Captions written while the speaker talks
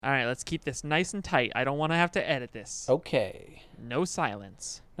All right, let's keep this nice and tight. I don't want to have to edit this. Okay. No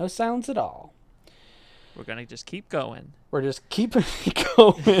silence. No silence at all. We're going to just keep going. We're just keeping it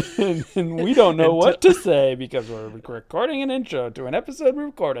going, and we don't know what to say because we're recording an intro to an episode we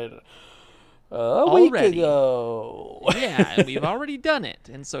recorded a week ago. Yeah, and we've already done it.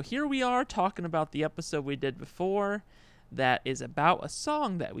 And so here we are talking about the episode we did before that is about a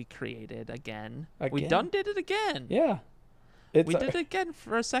song that we created again. We done did it again. Yeah. We did it again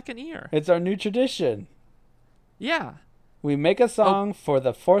for a second year. It's our new tradition. Yeah. We make a song for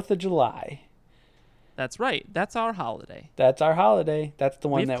the 4th of July. That's right. That's our holiday. That's our holiday. That's the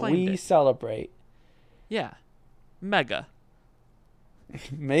one that we celebrate. Yeah. Mega.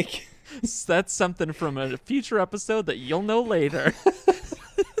 Make That's something from a future episode that you'll know later.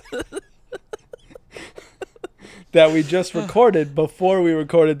 That we just recorded before we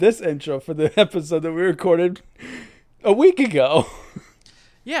recorded this intro for the episode that we recorded a week ago.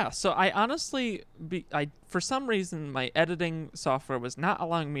 Yeah, so I honestly, for some reason, my editing software was not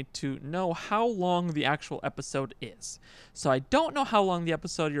allowing me to know how long the actual episode is. So I don't know how long the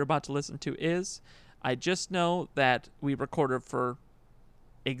episode you're about to listen to is. I just know that we recorded for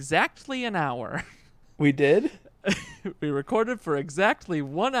exactly an hour. We did? We recorded for exactly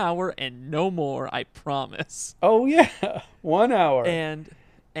 1 hour and no more, I promise. Oh, yeah. 1 hour.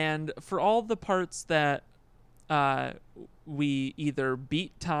 And for all the parts that we either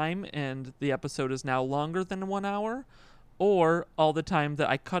beat time and the episode is now longer than 1 hour, or all the time that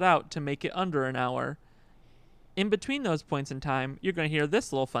I cut out to make it under an hour, in between those points in time, you're going to hear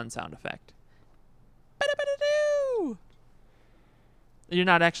this little fun sound effect. Ba-da-ba-da-doo! You're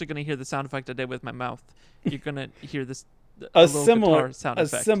not actually going to hear the sound effect I did with my mouth. You're going to hear this a similar sound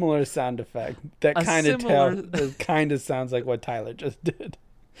effect. A similar sound effect that kind of sounds like what Tyler just did.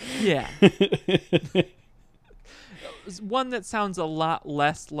 Yeah. One that sounds a lot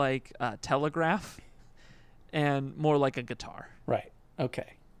less like a telegraph and more like a guitar. Right.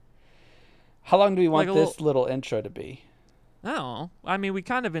 Okay. How long do we want this little intro to be? I don't know. I mean, we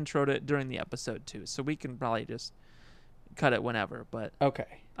kind of introed it during the episode too, so we can probably just cut it whenever. But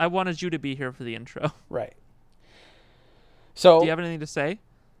okay. I wanted you to be here for the intro. Right. So, do you have anything to say?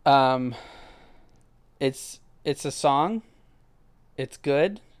 It's a song. It's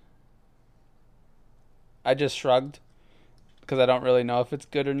good. I just shrugged because I don't really know if it's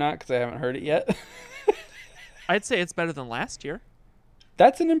good or not because I haven't heard it yet. I'd say it's better than last year.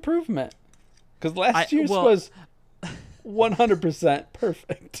 That's an improvement because last year's was 100%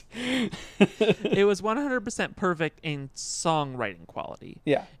 perfect. It was 100% perfect in songwriting quality.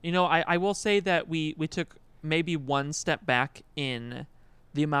 Yeah. You know, I will say that we took maybe one step back in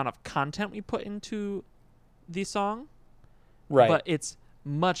the amount of content we put into the song. Right. But it's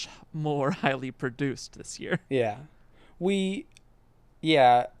much more highly produced this year. Yeah. I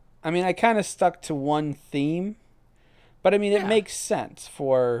mean, I kind of stuck to one theme, but I mean, it makes sense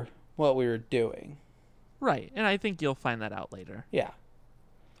for what we were doing. Right. And I think you'll find that out later. Yeah.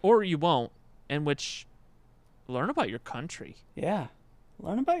 Or you won't, in which learn about your country. Yeah.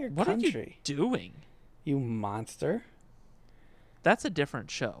 Learn about your country. What are you doing? You monster. That's a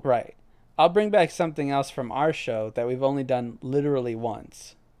different show. Right. I'll bring back something else from our show that we've only done literally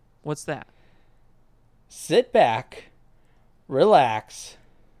once. What's that? Sit back, relax.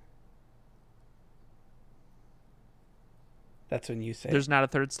 That's when you say. There's not a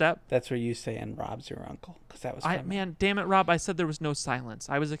third step? That's where you say, and Rob's your uncle. Because that was funny. Man, damn it, Rob. I said there was no silence.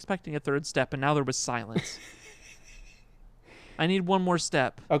 I was expecting a third step, and now there was silence. I need one more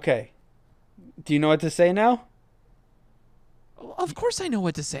step. Okay. Do you know what to say now? Of course I know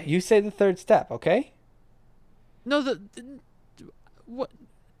what to say. You say the third step, okay? No, what?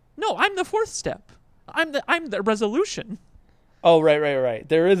 No, I'm the fourth step. I'm the resolution. Oh, right.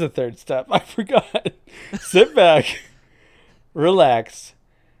 There is a third step. I forgot. Sit back, relax,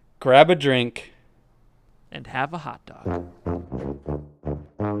 grab a drink, and have a hot dog.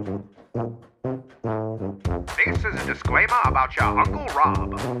 This is a disclaimer about your Uncle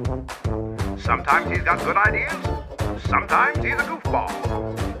Rob. Sometimes he's got good ideas. Sometimes he's a goofball.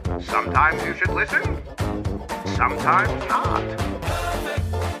 Sometimes you should listen. Sometimes not.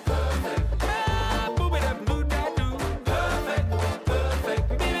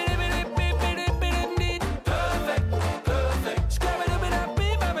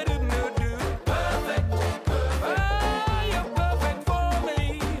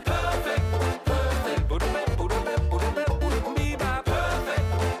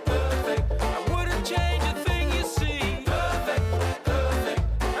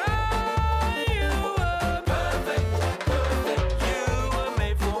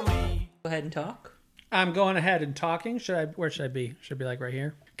 Go ahead and talk. I'm going ahead and talking. Where should I be? Should I be like right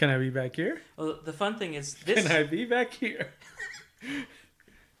here? Can I be back here? Well, the fun thing is this. Can I be back here?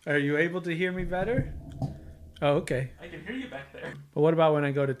 Are you able to hear me better? Oh, okay. I can hear you back there. But what about when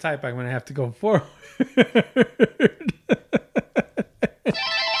I go to type? I'm going to have to go forward.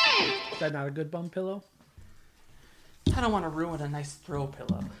 Is that not a good bum pillow? I don't want to ruin a nice throw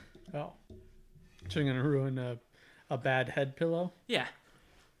pillow. Oh. So you're going to ruin a bad head pillow Yeah.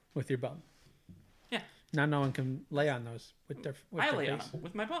 with your bum. Yeah. Now no one can lay on those with their I their lay on face. them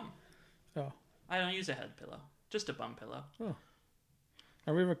with my bum. Oh. I don't use a head pillow. Just a bum pillow. Oh.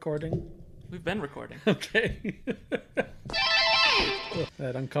 Are we recording? We've been recording. Okay.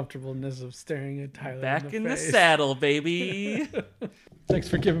 That uncomfortableness of staring at Tyler Back in the face. saddle, baby. Thanks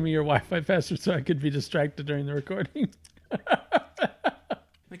for giving me your Wi-Fi password so I could be distracted during the recording.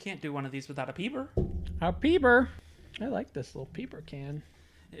 We can't do one of these without a peeper. Our peeper. I like this little peeper can.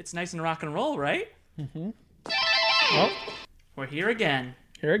 It's nice and rock and roll, right? Oh, We're here again.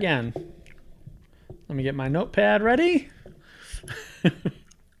 here again. Let me get my notepad ready.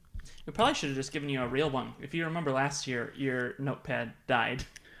 We probably should have just given you a real one. If you remember last year, your notepad died.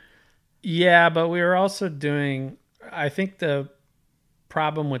 Yeah, but we were also doing... I think the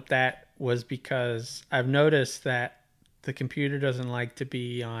problem with that was because I've noticed that the computer doesn't like to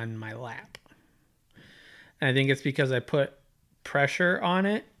be on my lap. And I think it's because I put pressure on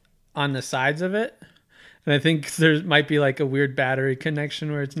it, on the sides of it. And I think there might be like a weird battery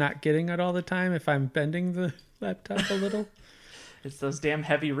connection where it's not getting it all the time if I'm bending the laptop a little. It's those damn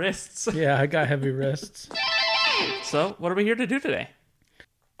heavy wrists. Yeah, I got heavy wrists. So, what are we here to do today?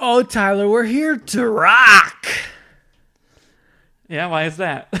 Oh, Tyler, we're here to rock. Yeah, why is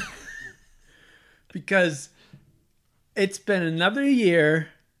that? Because it's been another year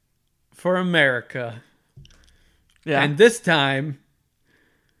for America. Yeah. And this time,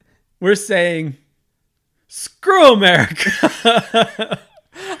 we're saying, screw America.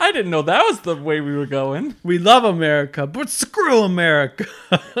 I didn't know that was the way we were going. We love America, but screw America.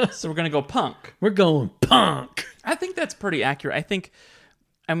 So we're going to go punk. We're going punk. I think that's pretty accurate.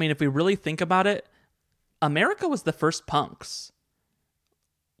 I mean, if we really think about it, America was the first punks.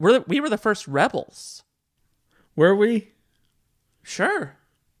 We were the first rebels. Were we? Sure.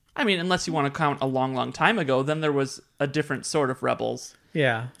 I mean, unless you want to count a long, long time ago, then there was a different sort of rebels.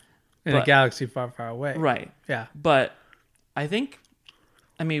 Yeah. In a But- galaxy far, far away. Right. Yeah. But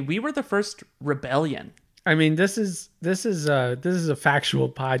we were the first rebellion. I mean, this is a factual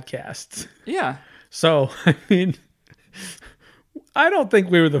podcast. Yeah. So, I mean, I don't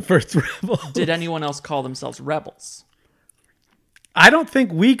think we were the first rebels. Did anyone else call themselves rebels? I don't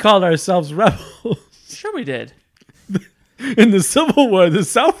think we called ourselves rebels. Sure we did. In the Civil War, the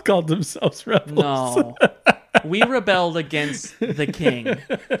South called themselves rebels. No. We rebelled against the king.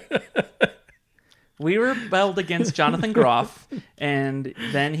 We rebelled against Jonathan Groff, and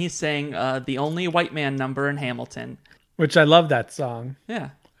then he sang the only white man number in Hamilton. Which I love that song. Yeah.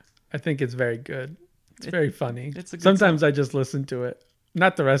 I think it's very good. It's very funny. it's a good Sometimes I just listen to it.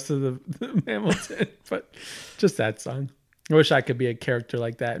 Not the rest of the Hamilton, but just that song. I wish I could be a character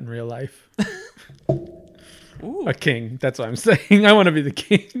like that in real life. Ooh. A king. That's what I'm saying. I want to be the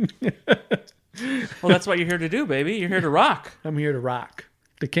king. Well, that's what you're here to do, baby. You're here to rock. I'm here to rock.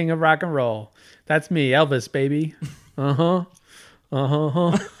 The king of rock and roll. That's me, Elvis, baby. Uh-huh.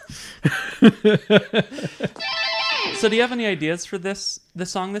 Uh-huh. So do you have any ideas for this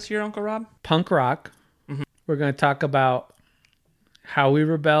song this year, Uncle Rob? Punk rock. Mm-hmm. We're going to talk about how we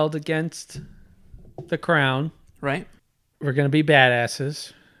rebelled against the crown. Right? We're going to be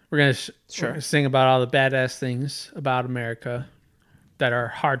badasses. We're going to Sure. sing about all the badass things about America that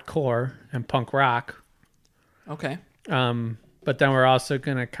are hardcore and punk rock. Okay. But then we're also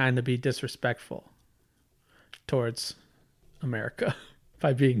going to kind of be disrespectful towards America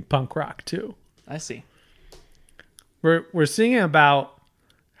by being punk rock too. I see. We're singing about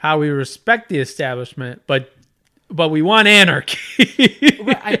how we respect the establishment, but we want anarchy.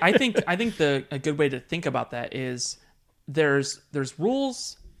 Right, I think a good way to think about that is there's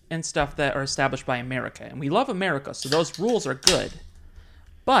rules and stuff that are established by America, and we love America, so those rules are good.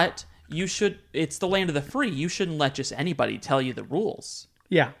 But it's the land of the free. You shouldn't let just anybody tell you the rules.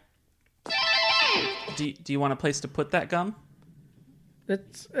 Yeah. Do you want a place to put that gum?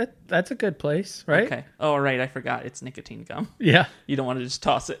 That's a good place, right? Okay. Oh, right. I forgot. It's nicotine gum. Yeah. You don't want to just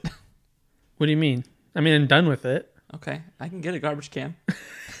toss it. What do you mean? I mean, I'm done with it. Okay. I can get a garbage can.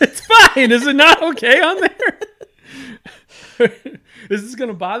 It's fine. Is it not okay on there? Is this going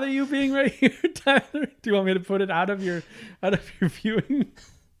to bother you being right here, Tyler? Do you want me to put it out of your viewing?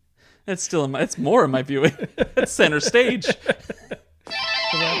 It's more in my viewing. It's center stage.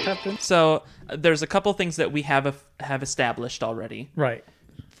 So Captain? So there's a couple things that we have established already. Right.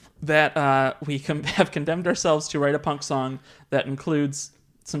 That we have condemned ourselves to write a punk song that includes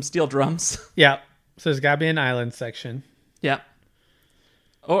some steel drums. Yeah. So there's got to be an island section. Yeah.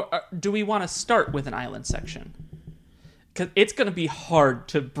 Or do we want to start with an island section? Because it's going to be hard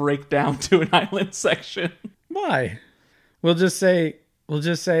to break down to an island section. Why? We'll just say,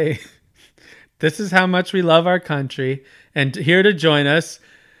 this is how much we love our country, and here to join us,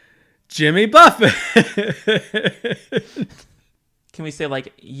 Jimmy Buffett. Can we say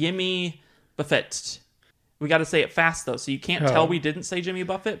like Yimmy Buffett? We got to say it fast though, so you can't tell we didn't say Jimmy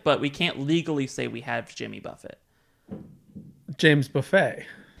Buffett, but we can't legally say we have Jimmy Buffett. James Buffett.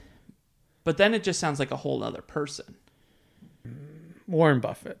 But then it just sounds like a whole other person. Warren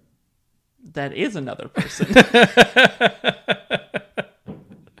Buffett. That is another person.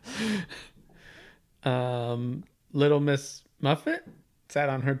 Little Miss Muffet sat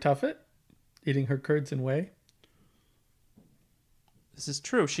on her tuffet, eating her curds and whey. This is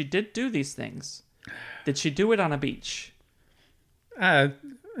true. She did do these things. Did she do it on a beach? It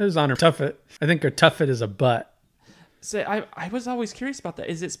was on her tuffet. I think her tuffet is a butt. So I was always curious about that.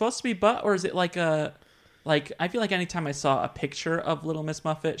 Is it supposed to be butt, or is it like a... Like, I feel like anytime I saw a picture of Little Miss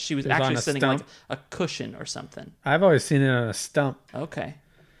Muffet, she was actually sitting like a cushion or something. I've always seen it on a stump. Okay.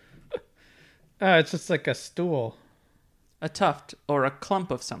 It's just like a stool. A tuft or a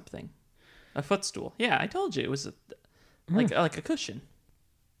clump of something. A footstool. Yeah, I told you. It was like a cushion.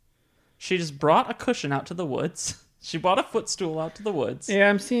 She just brought a cushion out to the woods. She brought a footstool out to the woods.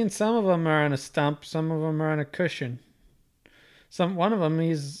 Yeah, I'm seeing some of them are on a stump. Some of them are on a cushion. One of them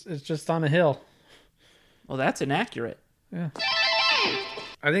is just on a hill. Well, that's inaccurate. Yeah.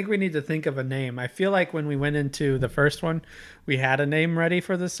 I think we need to think of a name. I feel like when we went into the first one, we had a name ready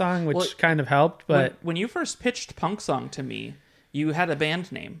for the song, which kind of helped. But when you first pitched Punk Song to me, you had a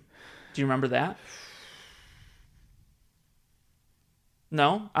band name. Do you remember that?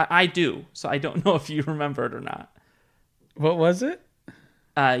 No? I do. So I don't know if you remember it or not. What was it?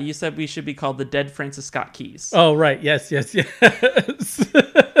 You said we should be called the Dead Francis Scott Keys. Oh, right. Yes.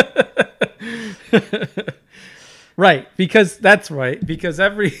 Right, because that's right. Because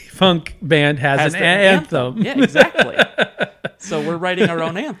every funk band has an anthem. Yeah, exactly. So we're writing our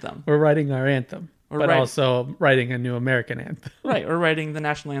own anthem. We're writing our anthem, but also writing a new American anthem. Right, we're writing the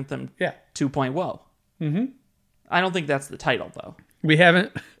national anthem. Yeah, 2.0. Mm-hmm. I don't think that's the title though. We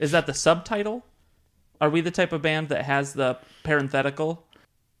haven't. Is that the subtitle? Are we the type of band that has the parenthetical?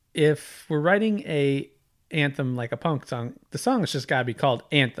 If we're writing a anthem like a punk song, the song has just got to be called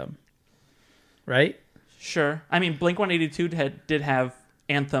Anthem. Right? Sure. I mean, Blink-182 did have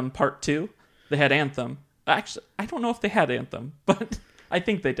Anthem Part 2. They had Anthem. Actually, I don't know if they had Anthem, but I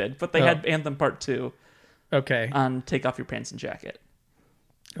think they did. But they had Anthem Part 2. Okay. On Take Off Your Pants and Jacket.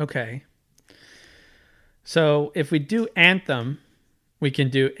 Okay. So if we do Anthem, we can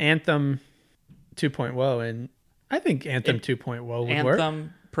do Anthem 2.0, and I think Anthem 2.0 would work.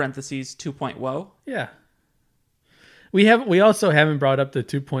 Anthem parentheses 2.0. Yeah. We also haven't brought up the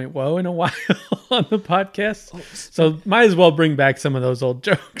 2.0 in a while on the podcast. So might as well bring back some of those old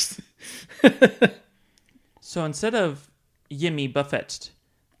jokes. So instead of Yimmy Buffett,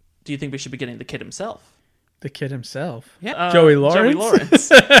 do you think we should be getting the kid himself? The kid himself? Yeah. Joey Lawrence? Joey Lawrence.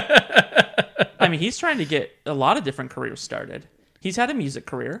 I mean, he's trying to get a lot of different careers started. He's had a music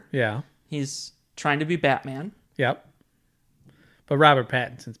career. Yeah. He's trying to be Batman. Yep. But Robert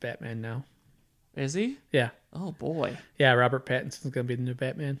Pattinson's Batman now. Is he? Yeah. Oh, boy. Yeah, Robert Pattinson's going to be the new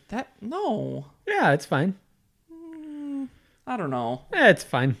Batman. No. Yeah, it's fine. I don't know. Yeah, it's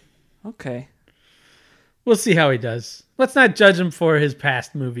fine. Okay. We'll see how he does. Let's not judge him for his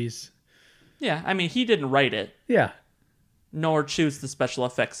past movies. Yeah, I mean, he didn't write it. Yeah. Nor choose the special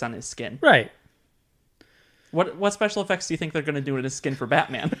effects on his skin. Right. What special effects do you think they're going to do in his skin for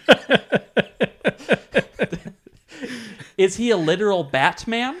Batman? Is he a literal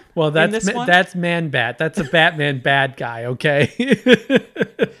Batman? Well, that's Man-Bat. That's a Batman bad guy, okay?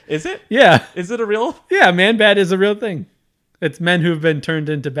 Is it? Yeah. Is it a real? Yeah, Man-Bat is a real thing. It's men who've been turned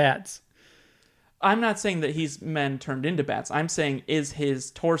into bats. I'm not saying that he's men turned into bats. I'm saying, is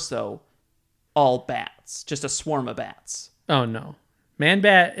his torso all bats? Just a swarm of bats? Oh, no.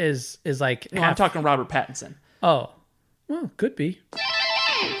 Man-Bat is like... No, I'm talking Robert Pattinson. Oh. Well, could be.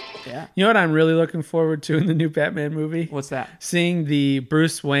 Yeah. You know what I'm really looking forward to in the new Batman movie? What's that? Seeing the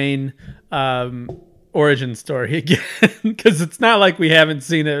Bruce Wayne origin story again. Because it's not like we haven't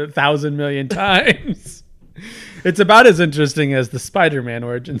seen it 1,000 million times. It's about as interesting as the Spider-Man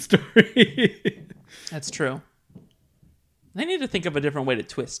origin story. That's true. They need to think of a different way to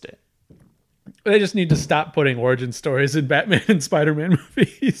twist it. They just need to stop putting origin stories in Batman and Spider-Man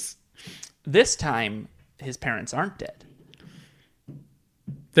movies. This time, his parents aren't dead.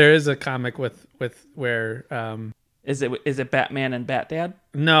 There is a comic with where Is it Batman and Batdad?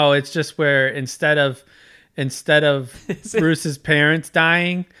 no, it's just where instead of Bruce's parents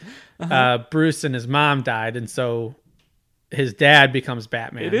dying, Bruce and his mom died, and so his dad becomes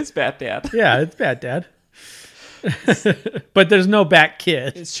Batman. It is Batdad. Yeah, it's Batdad. But there's no Bat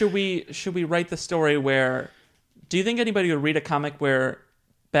Kid. Should we write the story where? Do you think anybody would read a comic where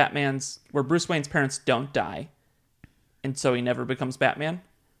Bruce Wayne's parents don't die, and so he never becomes Batman?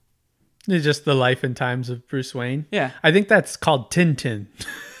 It's just the life and times of Bruce Wayne. Yeah. I think that's called Tintin.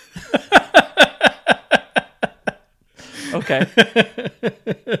 Okay.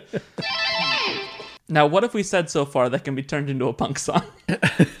 Now, what have we said so far that can be turned into a punk song?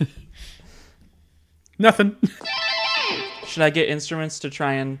 Nothing. Should I get instruments to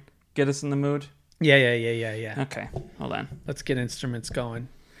try and get us in the mood? Yeah. Okay, hold on. Let's get instruments going.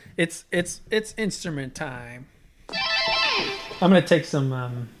 It's instrument time. I'm gonna take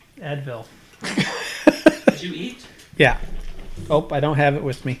some Advil. Did you eat? Yeah. Oh, I don't have it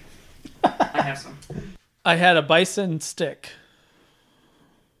with me. I have some. I had a bison stick.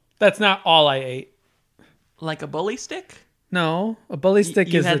 That's not all I ate. Like a bully stick? No, a bully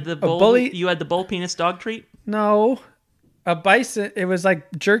stick You is had a the bull, bully. You had the bull penis dog treat? No, a bison. It was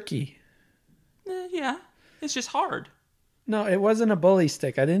like jerky. Yeah, it's just hard. No, it wasn't a bully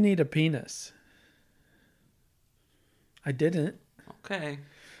stick. I didn't eat a penis. I didn't. Okay.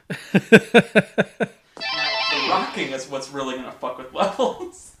 The rocking is what's really gonna fuck with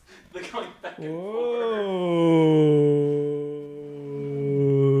levels. They're going back and forth. Whoa.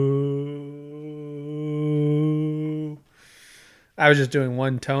 I was just doing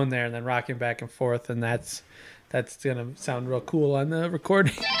one tone there and then rocking back and forth, and that's gonna sound real cool on the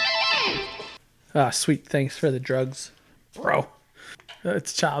recording. Ah, sweet. Thanks for the drugs, bro.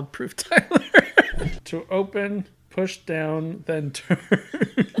 It's childproof, Tyler. To open, push down, then turn.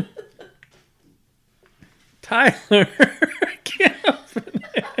 Tyler, I can't open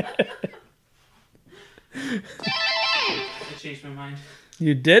it. I changed my mind.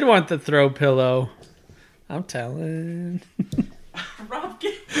 You did want the throw pillow. I'm telling. Rob,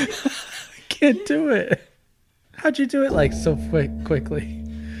 get I can't do it. How'd you do it like so quickly?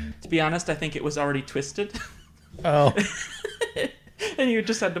 To be honest, I think it was already twisted, Oh. and you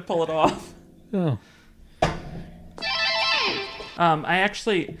just had to pull it off. Oh.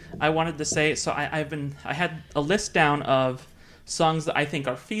 I wanted to say, so I had a list down of songs that I think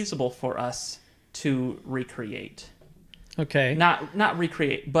are feasible for us to recreate. Okay. Not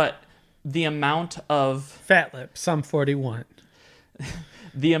recreate, but the amount of Fat Lip, Sum 41.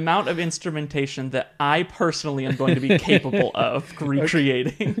 the amount of instrumentation that I personally am going to be capable of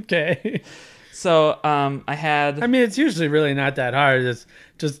recreating. Okay. So I had. I mean, it's usually really not that hard. It's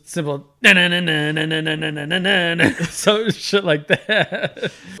just simple. So shit like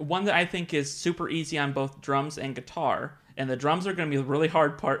that. One that I think is super easy on both drums and guitar. And the drums are going to be the really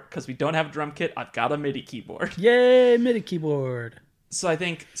hard part because we don't have a drum kit. I've got a MIDI keyboard. Yay, MIDI keyboard. So I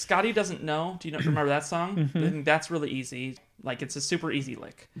think Scotty Doesn't Know. Do you remember that song? Mm-hmm. I think that's really easy. Like, it's a super easy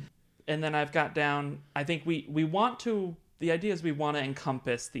lick. And then I've got down, I think we want to, the idea is we want to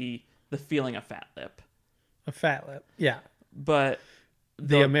encompass the feeling of Fat Lip. A Fat Lip. Yeah. But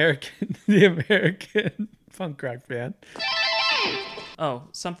The American punk rock band. Oh,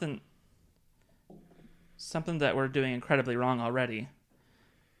 something that we're doing incredibly wrong already.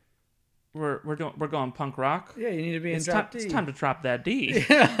 We're going punk rock. Yeah, you need to be in It's drop D. It's time to drop that D.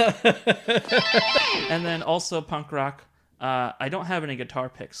 And then also punk rock. I don't have any guitar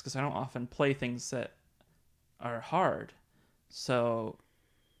picks because I don't often play things that are hard. So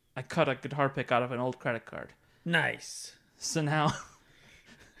I cut a guitar pick out of an old credit card. Nice. So now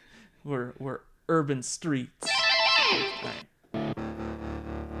we're urban streets. All right.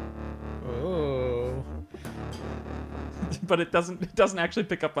 Oh. But it doesn't actually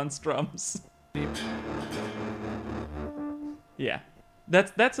pick up on strums. Yeah.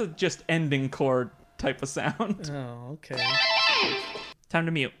 That's a just ending chord type of sound. Oh, okay. Time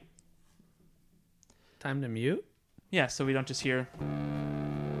to mute. Time to mute? Yeah, so we don't just hear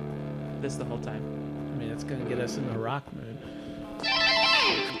this the whole time. I mean, it's going to get us in the rock mood.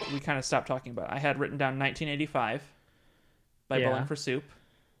 We kind of stopped talking about it. I had written down 1985 by Yeah. Bowling for Soup.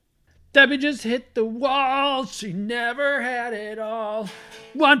 Debbie just hit the wall. She never had it all.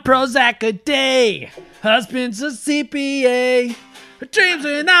 One Prozac a day. Husband's a CPA. Her dreams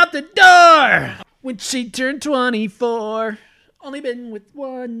went out the door when she turned 24. Only been with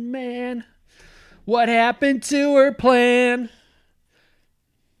one man. What happened to her plan?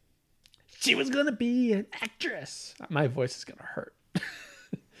 She was gonna be an actress. My voice is gonna hurt.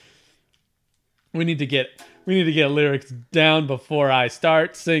 We need to get lyrics down before I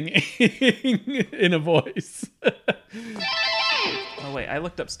start singing in a voice. Oh wait, I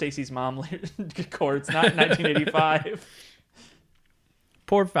looked up Stacy's mom chords, not in 1985.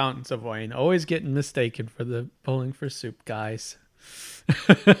 Poor Fountain Savoying, always getting mistaken for the Bowling for Soup guys.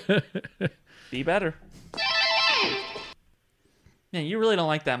 Be better. Man, you really don't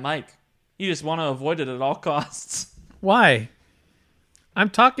like that mic. You just want to avoid it at all costs. Why?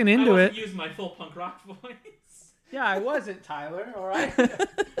 I'm talking into it. Use my full punk rock voice. Yeah, I wasn't, Tyler. All right.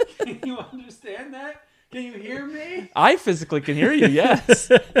 Can you understand that? Can you hear me? I physically can hear you,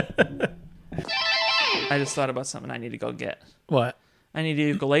 yes. I just thought about something I need to go get. What? I need a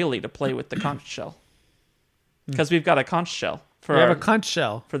ukulele to play with the conch shell. Because we've got a conch shell We have a conch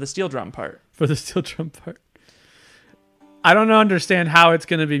shell for the steel drum part. for the steel drum part. I don't understand how it's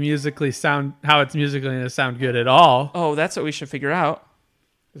going to be musically going to sound good at all. Oh, that's what we should figure out.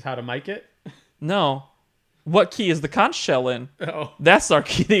 Is how to mic it? No. What key is the conch shell in? Oh. That's our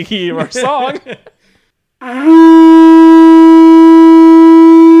key of our song.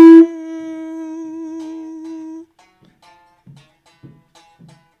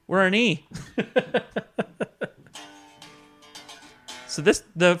 We're an E. So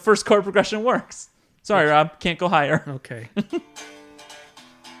the first chord progression works. Sorry, Rob, can't go higher. Okay.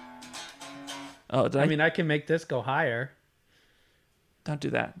 Oh, did I mean, I can make this go higher. Don't do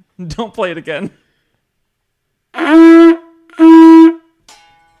that. Don't play it again.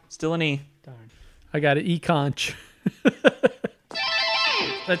 Still an E. Darn. I got an E-conch.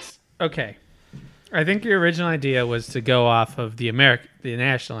 That's okay. I think your original idea was to go off of the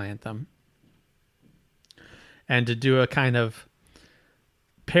national anthem and to do a kind of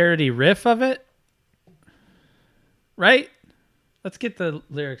parody riff of it. Right? Let's get the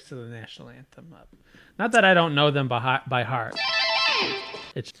lyrics to the national anthem up. Not that I don't know them by heart.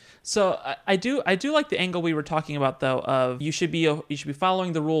 So I do like the angle we were talking about though of you should be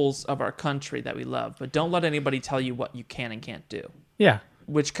following the rules of our country that we love, but don't let anybody tell you what you can and can't do. Yeah.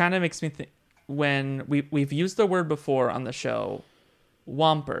 Which kind of makes me think when we've used the word before on the show,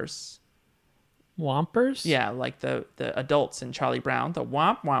 whompers. Whompers? Yeah, like the adults in Charlie Brown, the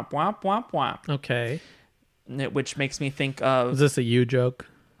womp womp womp womp womp. Okay. Which makes me think of Was this a you joke?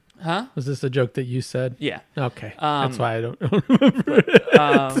 Huh? Was this a joke that you said? Yeah. Okay. That's why I don't remember.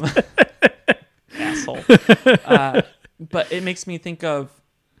 Asshole. But it makes me think of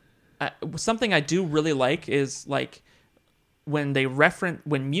something I do really like is like when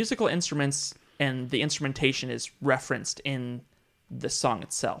musical instruments and the instrumentation is referenced in the song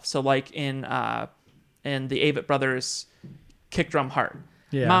itself. So like in the Avett Brothers Kick Drum Heart.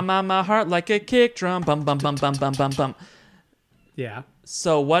 Yeah. My heart like a kick drum, bum bum bum bum bum bum bum. Yeah.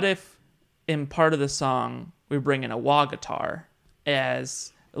 So what if in part of the song we bring in a wah guitar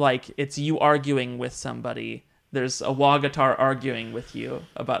as like it's you arguing with somebody. There's a wah guitar arguing with you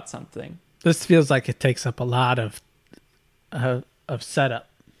about something. This feels like it takes up a lot of setup.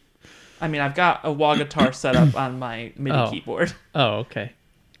 I mean, I've got a wah guitar set up on my MIDI keyboard. Oh, okay.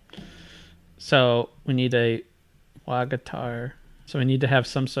 So we need a wah guitar. So we need to have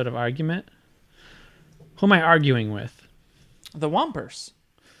some sort of argument. Who am I arguing with? The Whompers.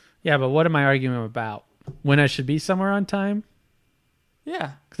 Yeah, but what am I arguing about? When I should be somewhere on time?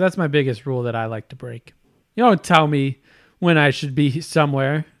 Yeah. Because that's my biggest rule that I like to break. You don't tell me when I should be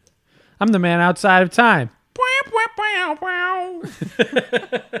somewhere. I'm the man outside of time.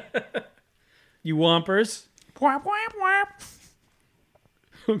 You whompers.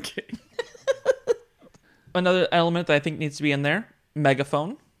 Okay. Another element that I think needs to be in there,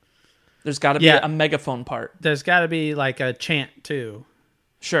 megaphone. There's got to be a megaphone part. There's got to be like a chant too.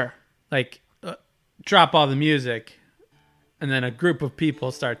 Sure. Like drop all the music and then a group of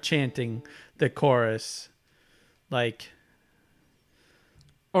people start chanting the chorus. Like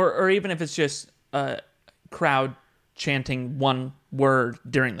or even if it's just a crowd chanting one word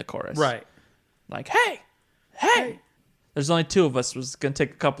during the chorus. Right. Like, hey. There's only two of us. It was going to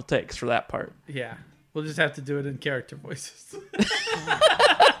take a couple takes for that part. Yeah. We'll just have to do it in character voices.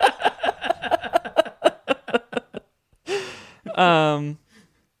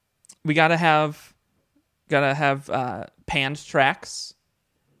 We gotta have panned tracks.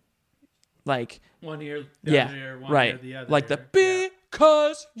 Like one ear, yeah, ear, one right. ear, the other like ear. the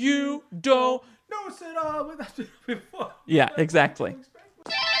because you don't Notice it all without before. Yeah, exactly.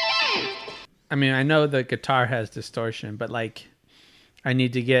 I mean, I know the guitar has distortion, but like I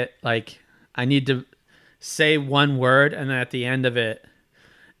need to say one word and then at the end of it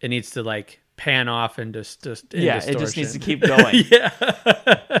needs to like pan off and just yeah, distortion. it just needs to keep going. Yeah.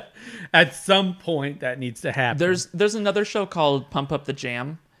 At some point, that needs to happen. There's another show called Pump Up the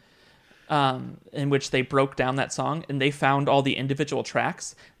Jam, in which they broke down that song and they found all the individual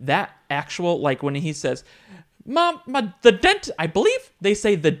tracks. That actual, like when he says, "Mom, I believe they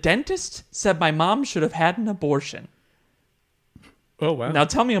say the dentist said my mom should have had an abortion." Oh, wow. Now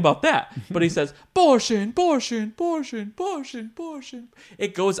tell me about that. But he says, "Abortion, abortion, abortion, abortion, abortion."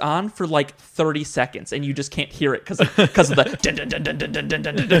 It goes on for like 30 seconds, and you just can't hear it because of the dun, dun, dun, dun, dun, dun, dun,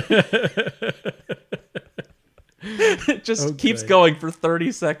 dun, dun. It just keeps going for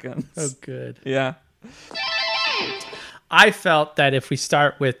 30 seconds. Oh, good. Yeah. I felt that if we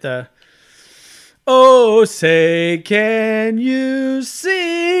start with the "Oh, say, can you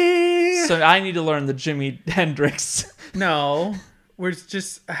see?" So I need to learn the Jimi Hendrix. No, we're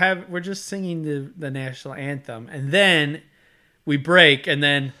just singing the national anthem, and then we break, and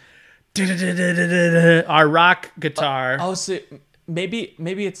then our rock guitar. Oh, so maybe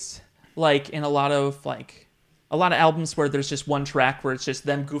it's like in a lot of albums where there's just one track where it's just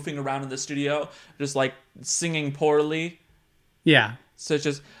them goofing around in the studio, just like singing poorly. Yeah. So it's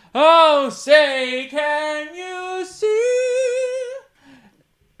just, "Oh, say, can you see?"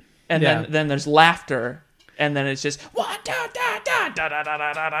 And then there's laughter, and then it's just one, two, da, da, da, da,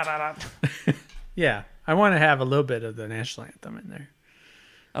 da, da, da, da. Yeah, I want to have a little bit of the national anthem in there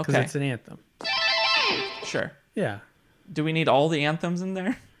because Okay, it's an anthem. sure. Yeah. Do we need all the anthems in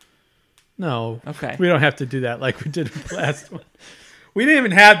there? No. Okay. We don't have to do that like we did with the last one. We didn't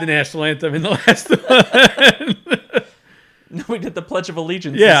even have the national anthem in the last one. No, we did the Pledge of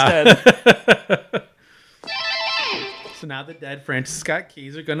Allegiance Yeah. instead. So now the dead Francis Scott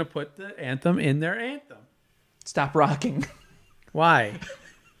Keys are going to put the anthem in their anthem. Stop rocking. Why?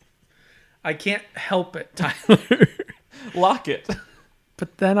 I can't help it, Tyler. Lock it.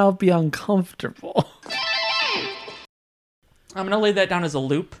 But then I'll be uncomfortable. I'm going to lay that down as a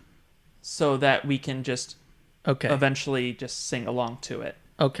loop so that we can just Okay. eventually just sing along to it.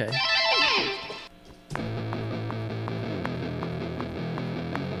 Okay.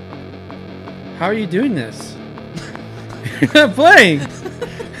 How are you doing this? You're not playing.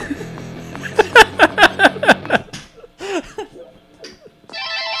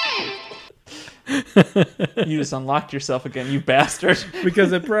 You just unlocked yourself again, you bastard.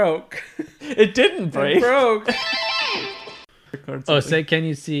 Because it broke. It didn't break. It broke. Record Oh, something. say, can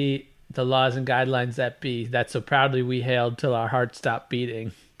you see the laws and guidelines that be, that so proudly we hailed till our hearts stopped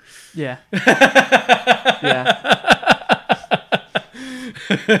beating? Yeah. Yeah.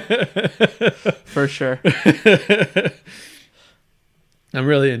 For sure. I'm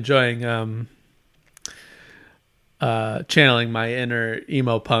really enjoying channeling my inner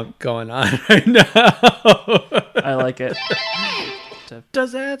emo punk going on right now. I like it.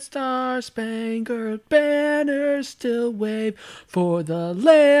 Does that star-spangled banner still wave for the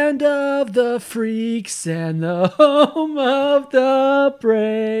land of the freaks and the home of the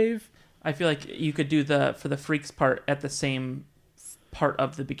brave? I feel like you could do for the freaks part at the same part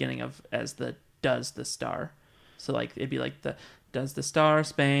of the beginning as the "does the star." So like it'd be like the "does the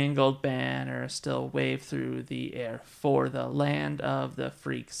star-spangled banner still wave through the air for the land of the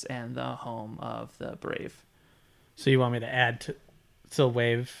freaks and the home of the brave." So you want me to add to still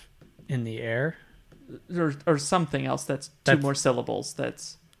wave in the air? Or something else that's two more syllables.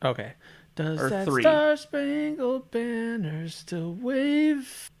 That's Okay. Does Or that 3. star-spangled banner still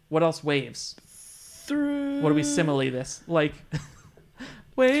wave what else waves? through? What do we simile this? Like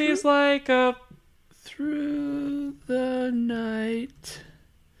waves like a Through the night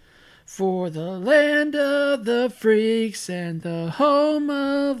for the land of the freaks and the home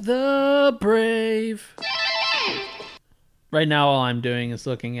of the brave. Right now, all I'm doing is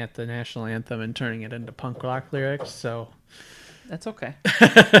looking at the national anthem and turning it into punk rock lyrics, so... That's okay.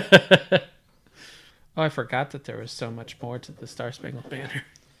 Oh, I forgot that there was so much more to the Star Spangled Banner.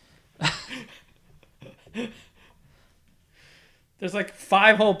 There's like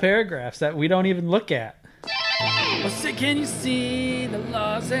 5 whole paragraphs that we don't even look at. Well, say, can you see the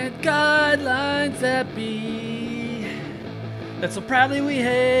laws and guidelines that be? That so proudly we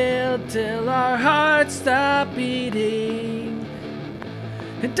hailed till our hearts stop beating.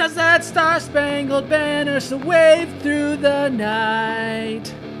 And does that star-spangled banner still wave through the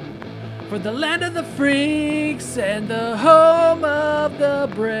night? For the land of the freaks and the home of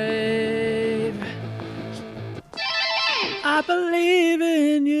the brave. I believe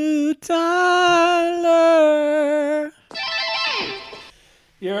in you, Tyler.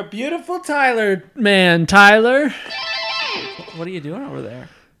 You're a beautiful Tyler man, Tyler. What are you doing over there?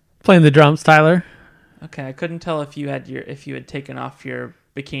 Playing the drums, Tyler. Okay, I couldn't tell if you had taken off your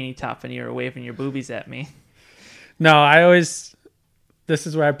bikini top and you were waving your boobies at me. No, I always This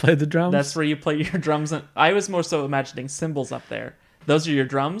is where I play the drums? That's where you play your drums. And I was more so imagining cymbals up there. Those are your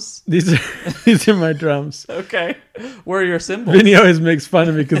drums? These are my drums. Okay. Where are your cymbals? Vinny always makes fun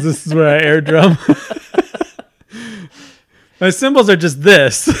of me because this is where I air drum. My cymbals are just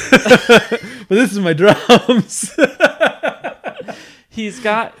this. But this is my drums.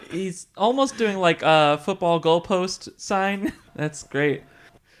 He's almost doing like a football goalpost sign. That's great.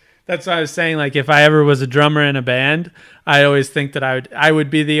 That's what I was saying. Like, if I ever was a drummer in a band, I always think that I would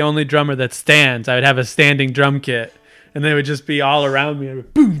be the only drummer that stands. I would have a standing drum kit, and they would just be all around me.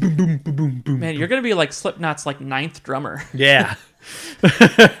 Boom, boom, boom, boom, boom, boom. Man, you're gonna be like Slipknot's like 9th drummer. Yeah.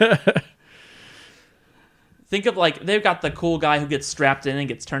 Think of like they've got the cool guy who gets strapped in and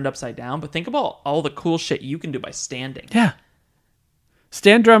gets turned upside down, but think about all the cool shit you can do by standing. Yeah.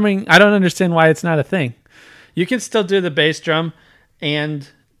 Stand drumming, I don't understand why it's not a thing. You can still do the bass drum and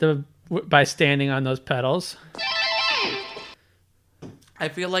by standing on those pedals. I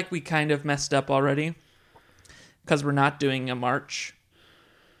feel like we kind of messed up already because we're not doing a march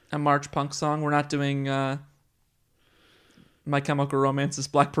punk song. We're not doing My Chemical Romance's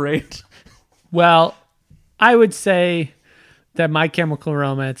Black Parade. Well, I would say that My Chemical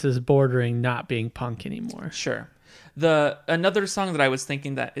Romance is bordering not being punk anymore. Sure. Another song that I was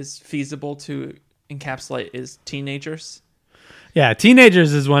thinking that is feasible to encapsulate is Teenagers. Yeah,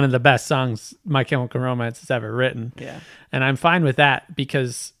 Teenagers is one of the best songs My Chemical Romance has ever written. Yeah. And I'm fine with that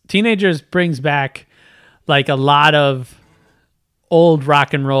because Teenagers brings back like a lot of old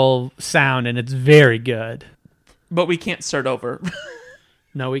rock and roll sound, and it's very good. But we can't start over.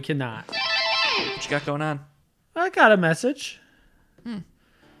 No, we cannot. What you got going on? I got a message. Is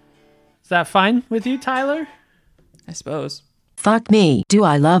that fine with you, Tyler? I suppose. Fuck me, do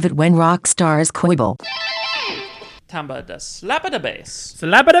I love it when rock stars quibble. Tamba da slap of the bass.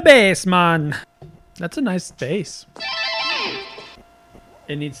 Slap of the bass, man. That's a nice bass.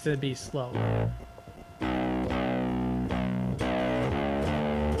 It needs to be slow.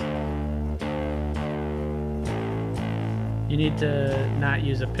 You need to not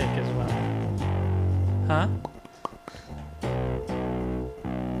use a pick as well. Huh?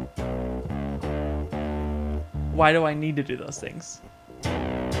 Why do I need to do those things?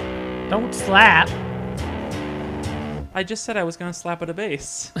 Don't slap. I just said I was going to slap at a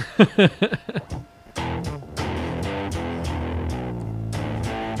bass.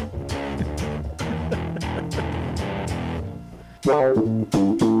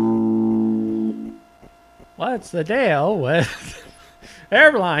 What's the deal with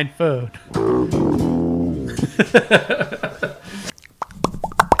airline food?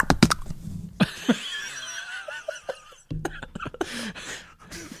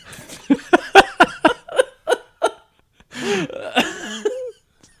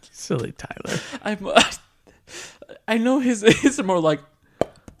 Silly Tyler. I know his are more like.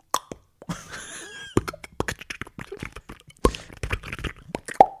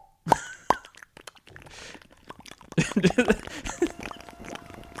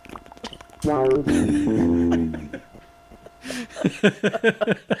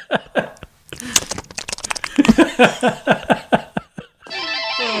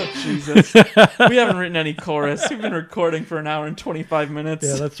 Oh, Jesus. We haven't written any chorus. We've been recording for an hour and 25 minutes.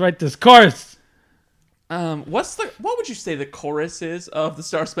 Yeah, let's write this chorus. What would you say the chorus is of the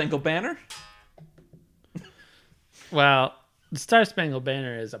Star Spangled Banner? Well, the Star Spangled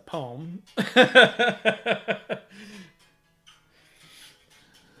Banner is a poem.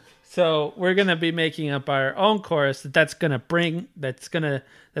 So we're gonna be making up our own chorus that's going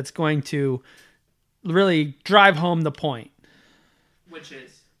to really drive home the point.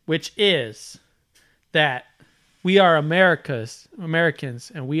 Which is that we are Americans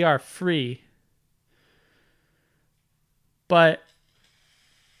and we are free. But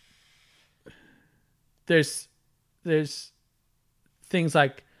there's things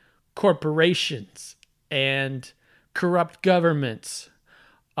like corporations and corrupt governments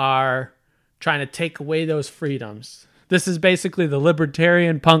are trying to take away those freedoms. This is basically the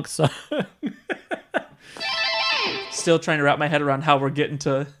libertarian punk song. Still trying to wrap my head around how we're getting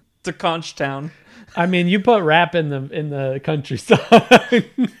to Conchtown. I mean, you put rap in the country song.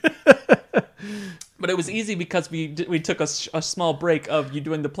 But it was easy because we took a small break of you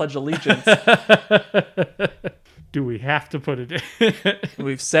doing the Pledge of Allegiance. Do we have to put it in?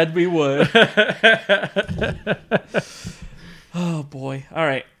 We've said we would. Oh, boy. All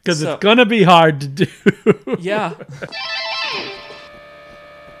right. Because it's going to be hard to do. Yeah.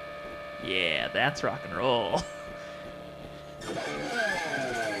 Yeah, that's rock and roll.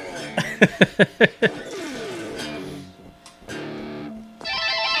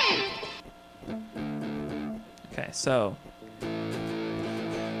 Okay, so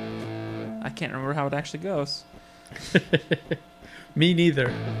can't remember how it actually goes. Me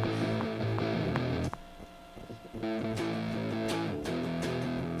neither.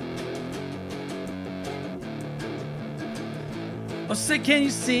 Oh, say, can you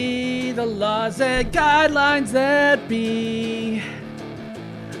see the laws and guidelines that be?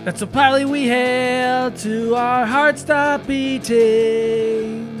 That so proudly we hail to our hearts stop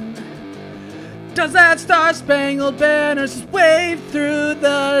beating. Does that star-spangled banner just wave through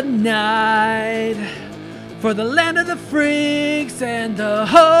the night? For the land of the freaks and the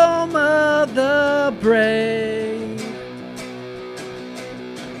home of the brave.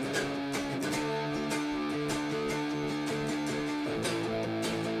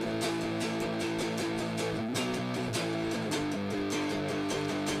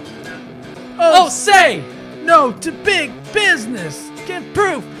 Oh, say no to big business. Give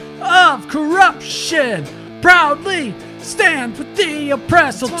proof of corruption. Proudly stand with the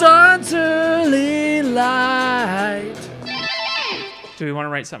oppressed. Till dawn's early light. Do we want to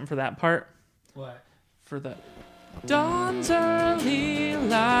write something for that part? What? For the dawn's early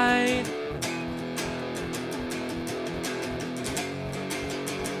light.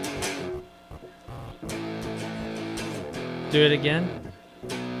 Do it again.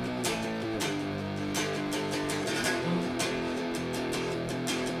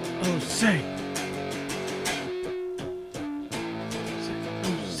 Oh, say.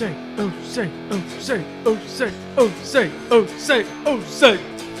 Oh, say. Oh, say. Oh, say. Oh, say. Oh, say. Oh, say. Oh, say.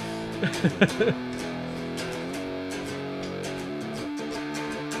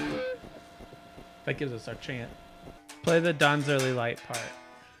 That gives us our chant. Play the Dawn's Early Light part.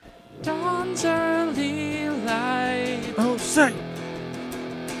 Dawn's early light. Oh, say.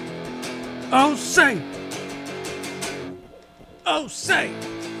 Oh, say. Oh, say.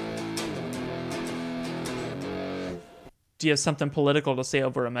 Do you have something political to say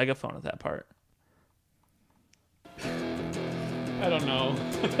over a megaphone at that part? I don't know.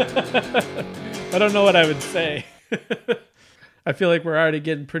 I don't know what I would say. I feel like we're already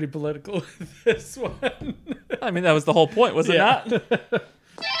getting pretty political with this one. I mean, that was the whole point, was it not?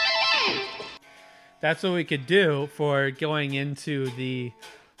 That's what we could do for going into the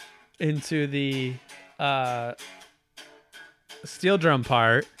steel drum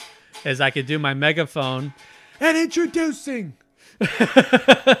part, is I could do my megaphone and introducing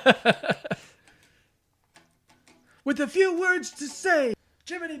with a few words to say,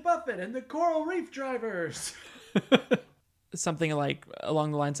 Jiminy Buffett and the Coral Reef Drivers. Something like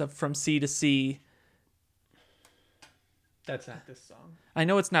along the lines of From Sea to Sea. That's not this song. I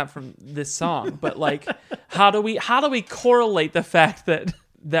know it's not from this song, but like, how do we correlate the fact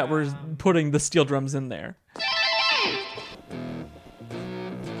that we're putting the steel drums in there?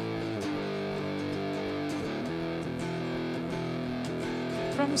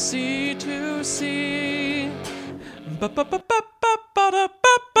 From sea to sea.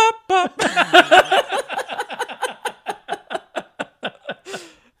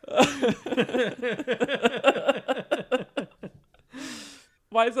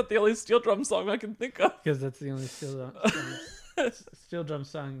 Why is that the only steel drum song I can think of? Because that's the only steel drum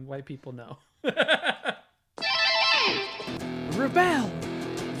song white people know. Rebel!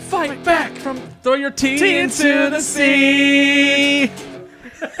 Fight back! Throw your tea into the sea!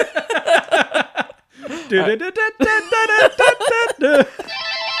 It's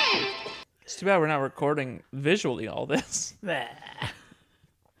too bad we're not recording visually all this.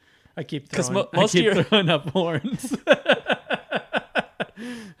 I keep 'Cause throwing, most of your- throwing up horns.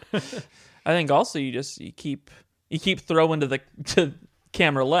 I think also you keep throwing to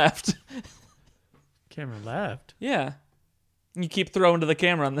camera left. Camera left. Yeah. You keep throwing to the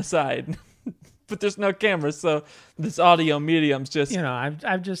camera on the side. But there's no camera, so this audio medium's just...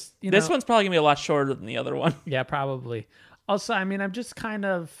 I've just... this one's probably going to be a lot shorter than the other one. Yeah, probably. Also, I mean, I'm just kind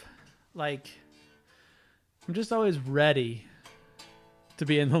of, like... I'm just always ready to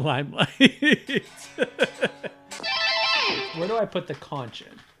be in the limelight. Where do I put the conch in?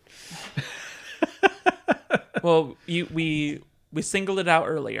 Well, we singled it out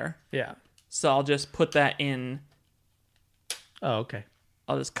earlier, Yeah. so I'll just put that in. Oh, okay.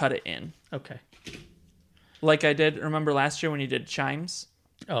 I'll just cut it in. Okay. Like I did, remember last year when you did chimes?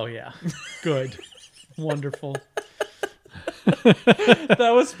 Oh, yeah. Good. Wonderful.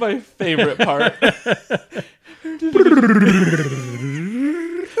 That was my favorite part.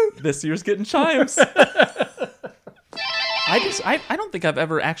 This year's getting chimes. I don't think I've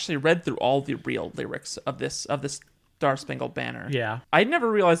ever actually read through all the real lyrics of this Star Spangled Banner. Yeah. I never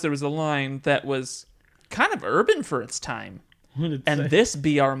realized there was a line that was kind of urban for its time. What did it And say? this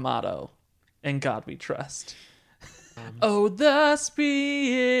be our motto, in God we trust. Oh, thus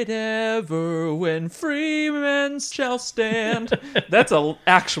be it ever when free men shall stand. That's an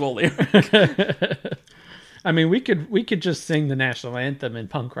actual lyric. I mean, we could just sing the national anthem in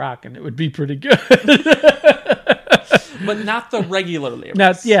punk rock, and it would be pretty good. But not the regular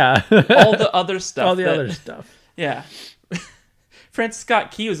lyrics. Yeah. All the other stuff. All the other stuff. Yeah. Francis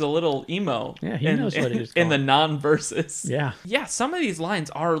Scott Key was a little emo. Yeah, he knows what he's in the going. non-verses. Yeah. Yeah, some of these lines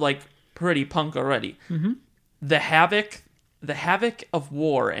are like pretty punk already. Mm-hmm. The havoc of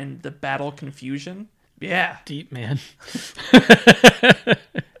war and the battle confusion. Yeah. Deep, man.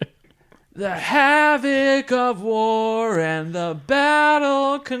 The havoc of war and the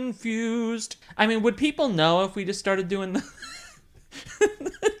battle confused. I mean, would people know if we just started doing the...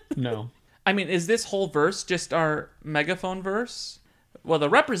 No. I mean, is this whole verse just our megaphone verse? Well, the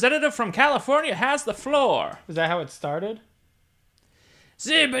representative from California has the floor. Is that how it started?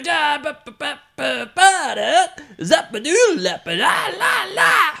 I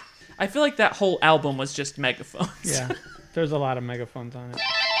feel like that whole album was just megaphones. Yeah. There's a lot of megaphones on it.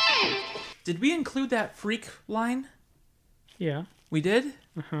 Did we include that freak line? Yeah. We did?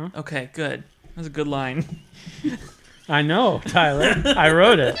 Uh-huh. Okay, good. That was a good line. I know, Tyler. I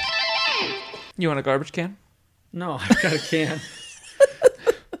wrote it. You want a garbage can? No, I've got a can.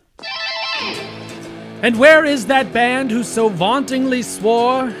 And where is that band who so vauntingly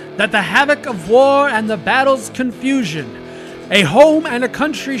swore that the havoc of war and the battle's confusion, a home and a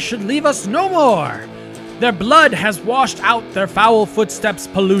country should leave us no more? Their blood has washed out their foul footsteps'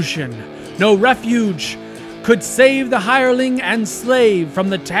 pollution. No refuge could save the hireling and slave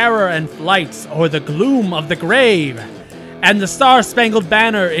from the terror and flights or the gloom of the grave. And the star-spangled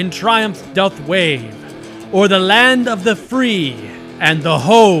banner in triumph doth wave o'er the land of the free and the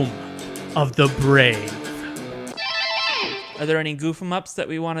home of the brave. Are there any goof 'em ups that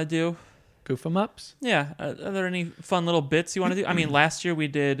we want to do? Goof 'em ups? Yeah. Are there any fun little bits you want to do? I mean, last year we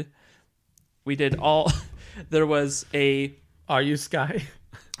did all... There was a... Are you Sky?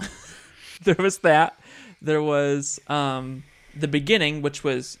 There was that. There was the beginning, which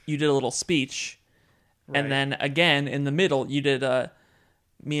was you did a little speech. Right. And then again, in the middle, you did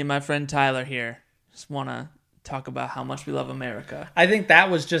me and my friend Tyler here just want to talk about how much we love America. I think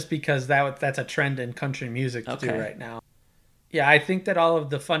that was just because that's a trend in country music to do right now. Yeah, I think that all of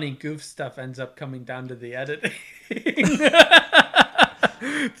the funny goof stuff ends up coming down to the editing.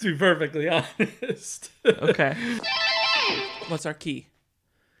 To be perfectly honest. Okay. What's our key?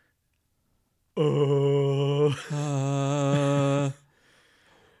 Say,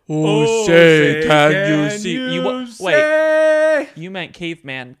 can you see? Wait, you meant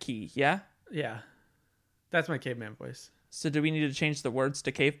caveman key, yeah? Yeah. That's my caveman voice. So do we need to change the words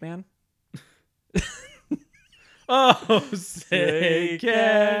to caveman? Oh, say,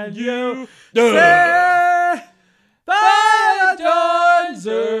 can you say by dawn's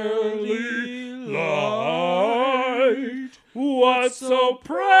early light what so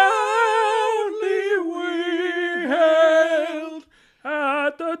proudly we hailed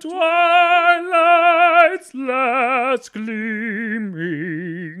at the twilight's last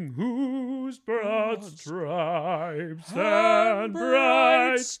gleaming, whose broad stripes and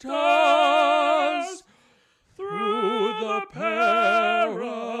bright stars through the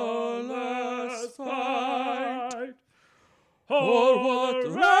perilous fight, o'er what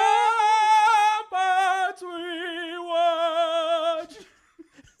ramparts we watched,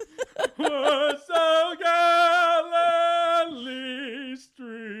 were so gallantly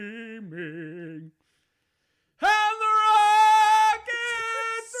streaming, and the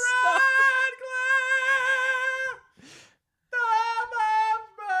rockets red glare, the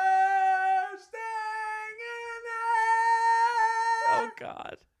bombs bursting in air. Oh,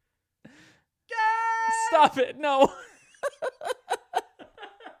 God. Stop it. No.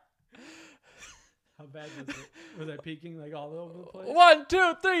 How bad was it? Was I peeking like all over the place? 1,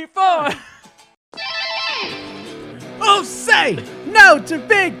 2, 3, 4. Oh, say no to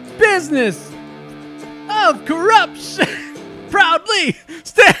big business of corruption. Proudly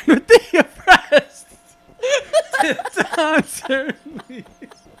stand with the oppressed.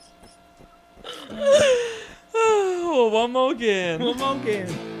 Oh, one more again. One more again.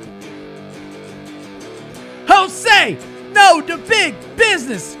 Oh, say no to big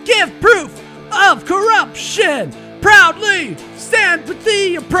business. Give proof of corruption. Proudly stand with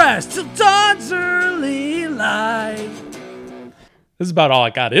the oppressed till dawn's early light. This is about all I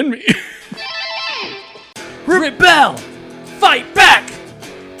got in me. Rebel. Fight back.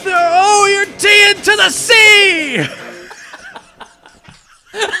 Throw your tea into the sea.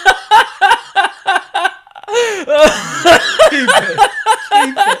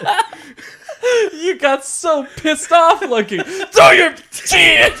 You got got so pissed off looking. Throw your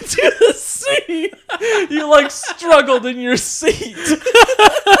chin into the sea. You like struggled in your seat.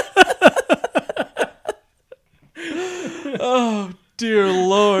 Oh, dear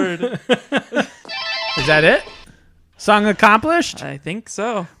Lord. Is that it? Song accomplished? I think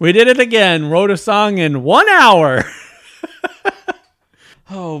so. We did it again. Wrote a song in 1 hour.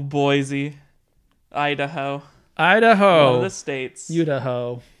 Oh, Boise. Idaho. One Idaho. of the states.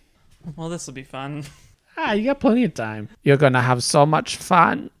 Idaho. Well, this will be fun. You got plenty of time. You're going to have so much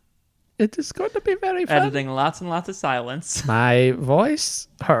fun. It is going to be very fun. Editing lots and lots of silence. My voice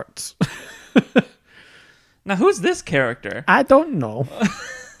hurts. Now, who's this character? I don't know.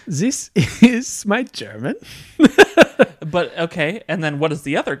 This is my German. But, okay, and then what is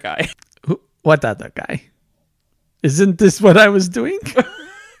the other guy? What other guy? Isn't this what I was doing?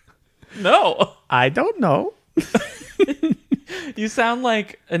 No. I don't know. You sound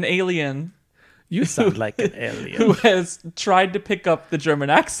like an alien You sound like an alien. who has tried to pick up the German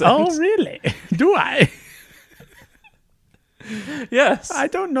accent. Oh, really? Do I? Yes. I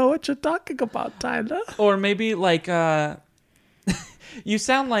don't know what you're talking about, Tyler. Or maybe like you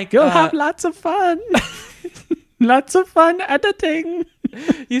sound like You'll have lots of fun. Lots of fun editing.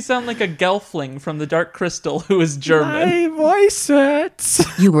 you sound like a Gelfling from the Dark Crystal who is German. My voice hurts.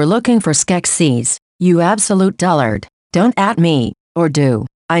 You were looking for Skeksis, you absolute dullard. Don't at me, or do.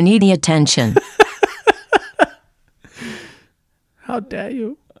 I need the attention. How dare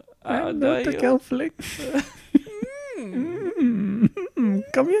you? How I'm dare not a you. gelfling.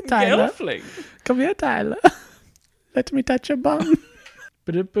 Come here, Tyler. Gelfling. Come here, Tyler. Let me touch your bum.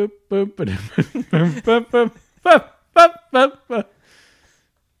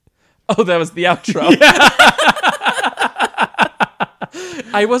 Oh, that was the outro.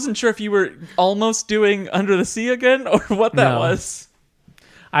 I wasn't sure if you were almost doing Under the Sea again or what that No. was.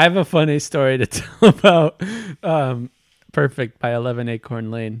 I have a funny story to tell about Perfect by 11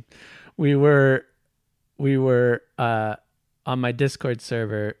 Acorn Lane. We were on my Discord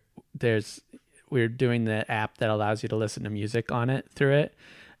server. We're doing the app that allows you to listen to music on it through it.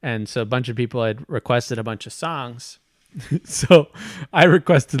 And so a bunch of people had requested a bunch of songs. So I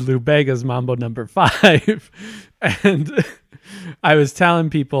requested Lou Bega's Mambo No. 5. And I was telling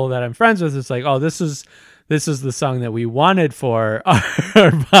people that I'm friends with, it's like, oh, this is the song that we wanted for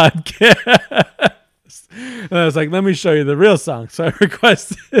our podcast. And I was like, let me show you the real song. So I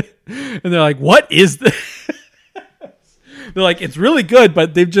requested it. And they're like, what is this? They're like, it's really good,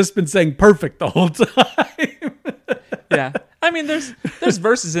 but they've just been saying perfect the whole time. Yeah. I mean, there's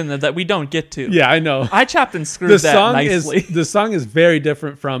verses in there that we don't get to. Yeah, I know. I chopped and screwed that nicely. The song is very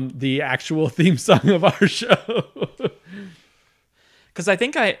different from the actual theme song of our show. Because I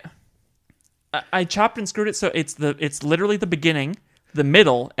think I chopped and screwed it so it's literally the beginning, the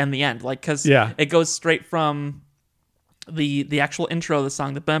middle, and the end. Like, because it goes straight from the actual intro of the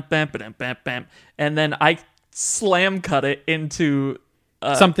song, the bam bam bam bam bam, and then I slam cut it into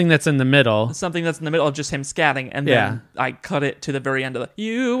something that's in the middle. Something that's in the middle of just him scatting, and then I cut it to the very end of the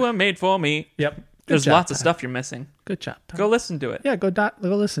 "You Were Made for Me." Yep. Good There's job, lots of Ty. stuff you're missing. Good job, Ty. Go listen to it. Yeah, go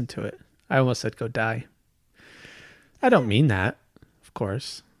listen to it. I almost said go die. I don't mean that, of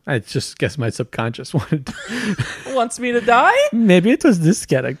course. I just guess my subconscious wanted to. Wants me to die? Maybe it was this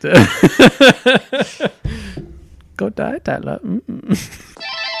character. Go die, Tyler.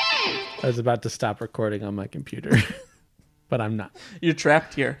 I was about to stop recording on my computer, but I'm not. You're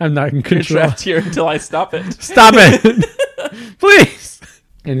trapped here. I'm not in You're control. trapped here until I stop it. Stop it. Please.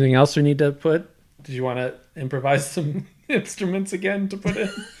 Anything else we need to put? Did you want to improvise some instruments again to put in?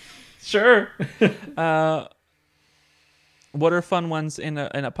 Sure. What are fun ones in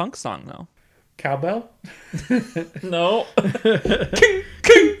a punk song though? Cowbell? No.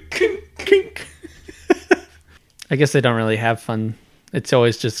 I guess they don't really have fun. It's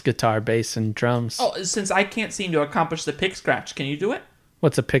always just guitar, bass, and drums. Oh, since I can't seem to accomplish the pick scratch, can you do it?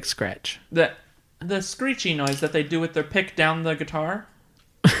 What's a pick scratch? The screechy noise that they do with their pick down the guitar.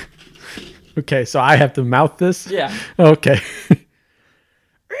 Okay, so I have to mouth this? Yeah. Okay.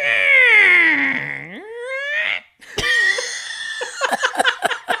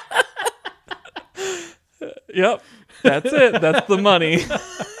 Yep. That's it. That's the money.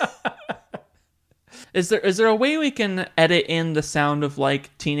 Is there a way we can edit in the sound of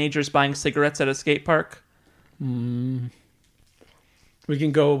like teenagers buying cigarettes at a skate park? We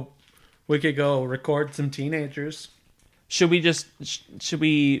could go record some teenagers. Should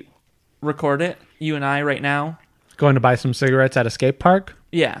we record it, you and I, right now? Going to buy some cigarettes at a skate park?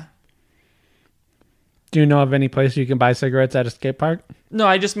 Yeah. Do you know of any place you can buy cigarettes at a skate park? No,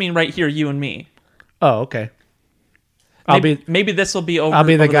 I just mean right here, you and me. Oh, okay. Maybe this will be over. I'll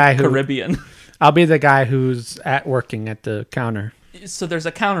be the over guy who- Caribbean. I'll be the guy who's working at the counter. So there's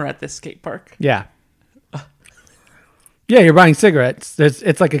a counter at this skate park. Yeah. Yeah, you're buying cigarettes.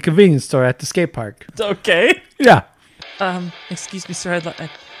 It's like a convenience store at the skate park. Okay. Yeah. Excuse me, sir.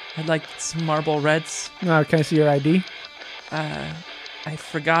 I'd like some Marlboro Reds. No, can I see your ID? I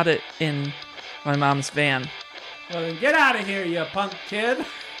forgot it in my mom's van. Well, then get out of here, you punk kid.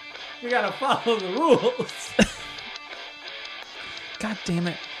 We gotta follow the rules. God damn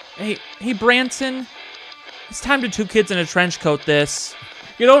it. Hey, Branson. It's time to Two Kids in a Trench Coat this.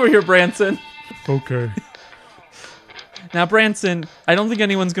 Get over here, Branson. Okay. Now, Branson, I don't think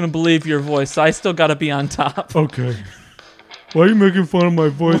anyone's going to believe your voice, so I still got to be on top. Okay. Why are you making fun of my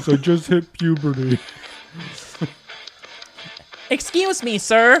voice? I just hit puberty. Excuse me,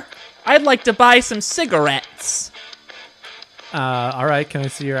 sir. I'd like to buy some cigarettes. All right. Can I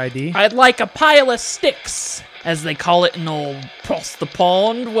see your ID? I'd like a pile of sticks, as they call it in old across the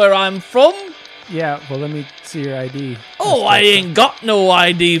pond where I'm from. Yeah, well, let me see your ID. Oh, I ain't got no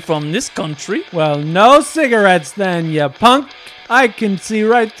ID from this country. Well, no cigarettes then, you punk. I can see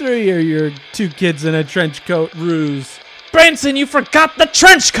right through your Two Kids in a Trench Coat ruse. Branson, you forgot the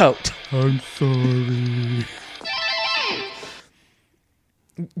trench coat. I'm sorry.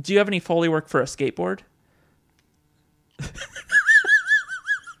 Do you have any Foley work for a skateboard?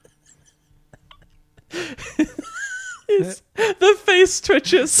 The face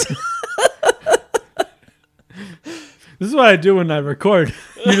twitches. This is what I do when I record.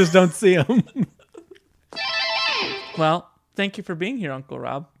 You just don't see them. Well, thank you for being here, Uncle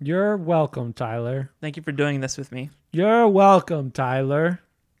Rob. You're welcome, Tyler. Thank you for doing this with me. You're welcome, Tyler.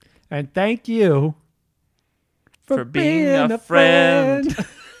 And thank you For being a friend.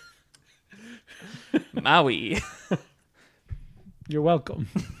 Maui. You're welcome.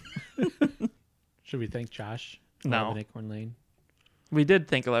 Should we thank Josh? No. 11 Acorn Lane. We did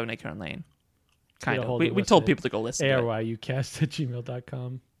thank 11 Acorn Lane. Kind Get a of. hold We of us told at people to go listen to it.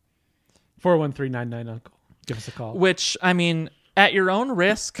 ARYUcast@gmail.com. 413-99-UNCLE. Give us a call. Which, I mean, at your own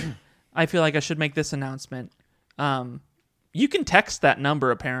risk, I feel like I should make this announcement. You can text that number,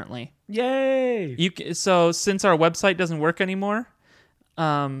 apparently. Yay! So since our website doesn't work anymore,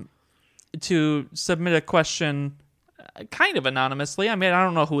 to submit a question kind of anonymously. I mean, I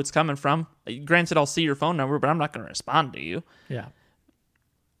don't know who it's coming from. Granted, I'll see your phone number, but I'm not going to respond to you. Yeah.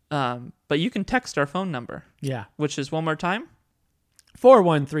 But you can text our phone number. Yeah. Which is one more time?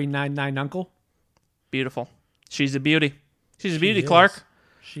 413-99-UNCLE. Beautiful. She's a beauty. She's a She beauty, is. Clark.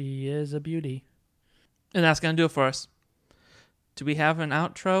 She is a beauty. And that's going to do it for us. Do we have an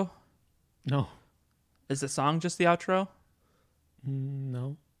outro? No. Is the song just the outro?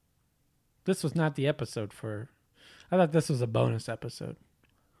 No. This was not the episode for... I thought this was a bonus episode.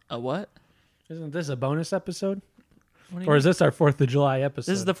 A what? Isn't this a bonus episode? What do you Or mean? is this our 4th of July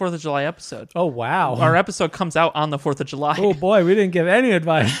episode? This is the 4th of July episode. Oh, wow. Our episode comes out on the 4th of July. Oh, boy. We didn't give any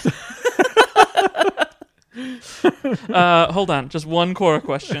advice. Hold on. Just one core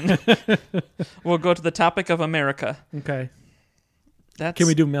question. We'll go to the topic of America. Okay. That's... Can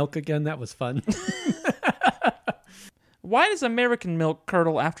we do milk again? That was fun. Why does American milk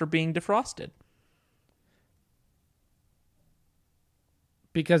curdle after being defrosted?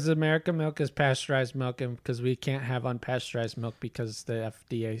 Because American milk is pasteurized milk, and because we can't have unpasteurized milk because the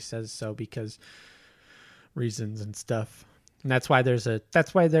FDA says so, because reasons and stuff. And that's why there's an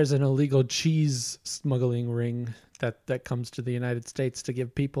illegal cheese smuggling ring that comes to the United States to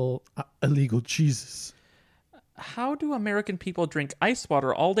give people illegal cheeses. How do American people drink ice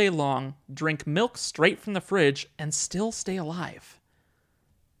water all day long, drink milk straight from the fridge, and still stay alive?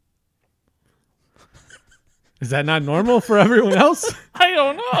 Is that not normal for everyone else? I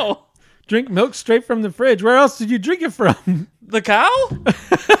don't know. Drink milk straight from the fridge. Where else did you drink it from? The cow?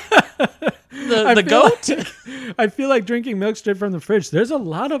 The goat? I feel like drinking milk straight from the fridge. There's a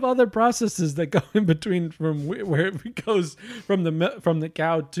lot of other processes that go in between from where it goes from the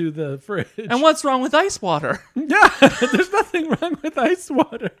cow to the fridge. And what's wrong with ice water? Yeah, there's nothing wrong with ice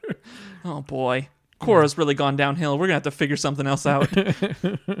water. Oh boy. Cora's really gone downhill. We're going to have to figure something else out.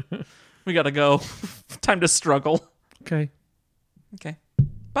 We got to go. Time to struggle. Okay. Okay.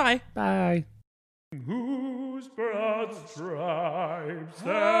 Bye. Bye. Whose broad stripes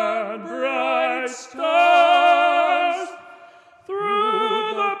and bright stars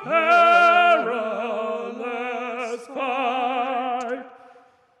through the perilous fight,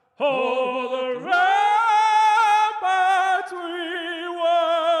 over the ramparts we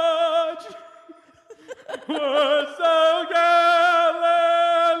watch, were so gallantly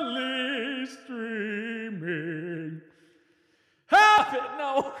streaming. Stop it.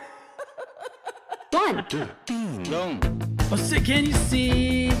 No. Oh, say, can you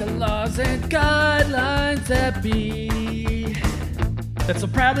see the laws and guidelines that be, that so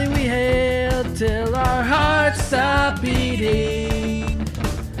proudly we hail till our hearts stop beating.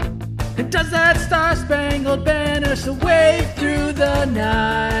 And does that star-spangled banner so wave through the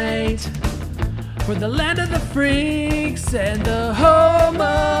night, for the land of the freaks and the home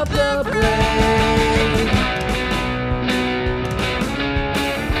of the brave.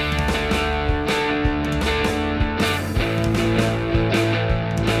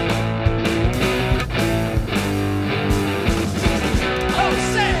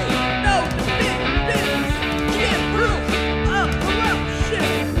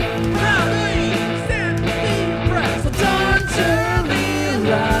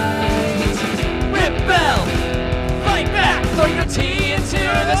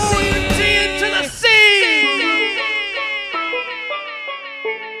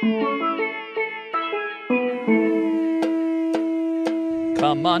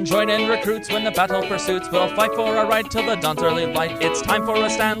 Come on, join in, recruits, when the battle pursues. We'll fight for our right till the dawn's early light. It's time for a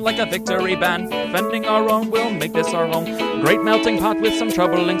stand like a victory band. Defending our own, we'll make this our home. Great melting pot with some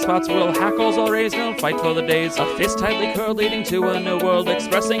troubling spots. We'll hackles all raise, we'll fight for the days. A fist tightly curled leading to a new world.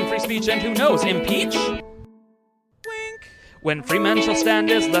 Expressing free speech and who knows, impeach? When free men shall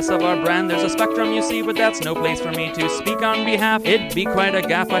stand is less of our brand. There's a spectrum, you see, but that's no place for me to speak on behalf. It'd be quite a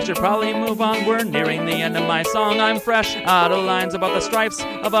gaffe, I should probably move on. We're nearing the end of my song. I'm fresh out of lines about the stripes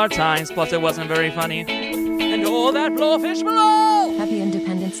of our times. Plus it wasn't very funny. And oh, that blowfish below! Happy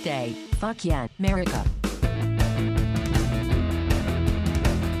Independence Day. Fuck yeah, America.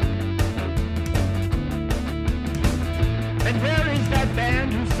 And where is that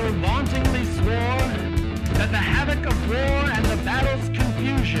band who so vauntingly swore that the havoc of war and the battle's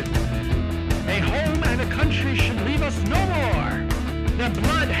confusion, a home and a country should leave us no more? Their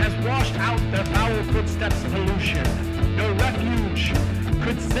blood has washed out their foul footsteps' pollution. No refuge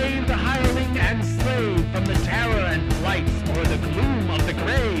could save the hireling and slave